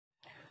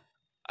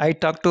I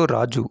talk to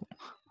Raju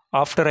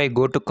after I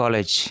go to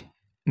college.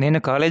 నేను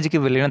కాలేజీకి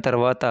వెళ్ళిన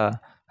తర్వాత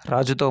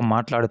రాజుతో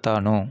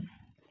మాట్లాడుతాను.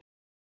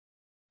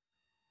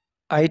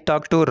 I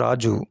talk to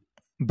Raju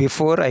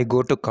before I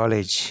go to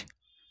college.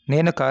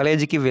 నేను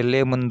కాలేజీకి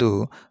వెళ్ళే ముందు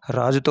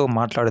రాజుతో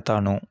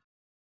మాట్లాడుతాను.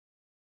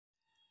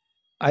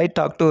 I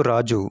talk to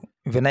Raju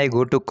when I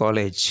go to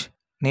college.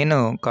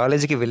 నేను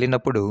కాలేజీకి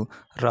వెళ్ళినప్పుడు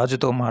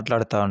రాజుతో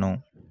మాట్లాడతాను.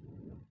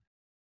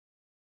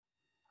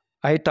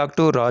 I talk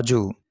to Raju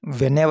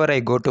when ever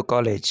I go to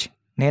college.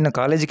 నేను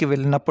కాలేజీకి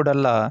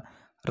వెళ్ళినప్పుడల్లా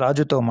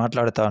రాజుతో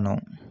మాట్లాడతాను.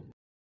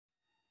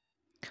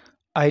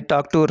 I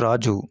talk to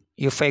Raju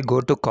if I go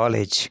to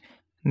college.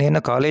 నేను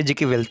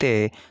కాలేజీకి వెళ్తే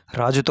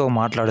రాజుతో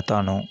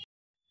మాట్లాడతాను.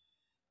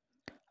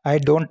 I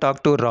don't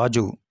talk to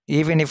Raju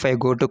even if I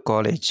go to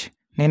college.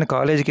 నేను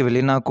కాలేజీకి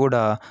వెళ్ళినా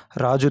కూడా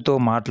రాజుతో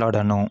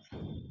మాట్లాడను.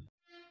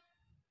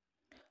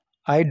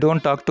 I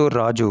don't talk to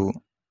Raju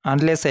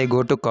unless I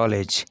go to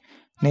college.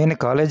 నేను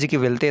కాలేజీకి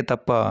వెళ్తే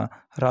తప్ప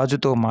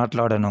రాజుతో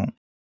మాట్లాడను.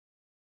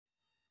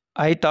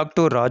 I talk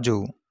to Raju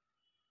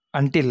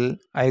until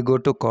I go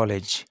to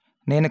college.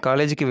 నేను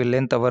కాలేజీకి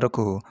వెళ్ళేంత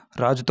వరకు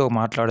రాజుతో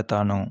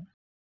మాట్లాడతాను.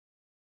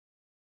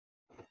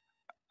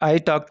 I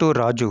talk to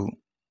Raju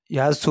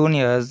as soon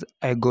as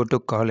I go to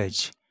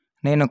college.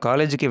 నేను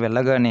కాలేజీకి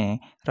వెళ్ళగానే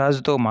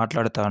రాజుతో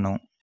మాట్లాడతాను.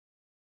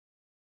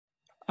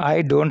 I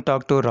don't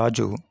talk to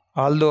Raju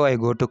although I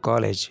go to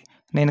college.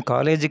 నేను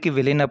కాలేజీకి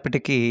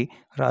వెళ్ళినప్పటికీ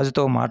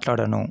రాజుతో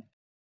మాట్లాడను.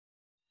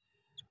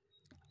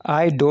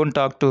 I don't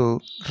talk to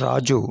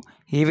Raju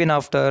even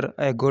after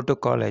I go to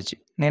college.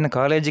 నేను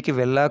కాలేజీకి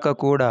వెళ్ళాక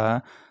కూడా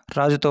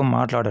రాజుతో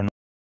మాట్లాడను.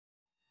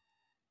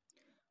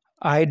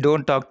 I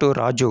don't talk to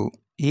Raju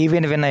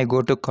even when I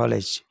go to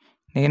college.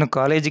 నేను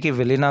కాలేజీకి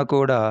వెళ్ళినా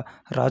కూడా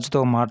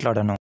రాజుతో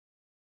మాట్లాడను.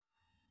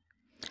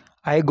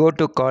 I go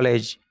to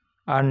college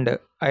and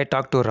I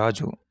talk to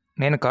రాజు.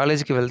 నేను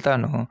కాలేజీకి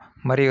వెళ్తాను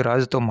మరియు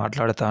రాజుతో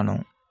మాట్లాడతాను.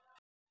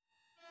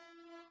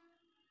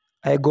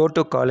 I go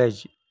to college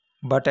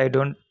but I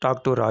don't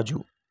talk to రాజు.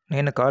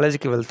 నేను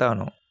కాలేజీకి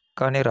వెళ్తాను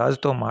కానీ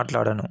రాజుతో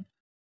మాట్లాడను.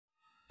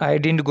 I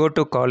didn't go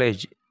to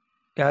college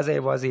as I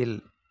was ill.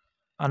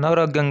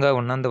 అనారోగ్యంగా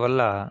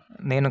ఉన్నందువల్ల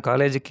నేను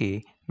కాలేజీకి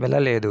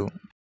వెళ్ళలేదు.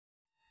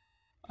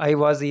 I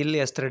was ill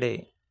yesterday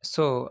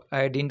so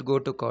I didn't go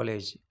to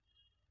college.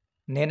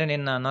 నేను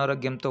నిన్న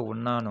అనారోగ్యంతో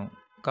ఉన్నాను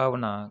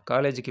కావున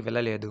కాలేజీకి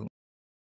వెళ్ళలేదు.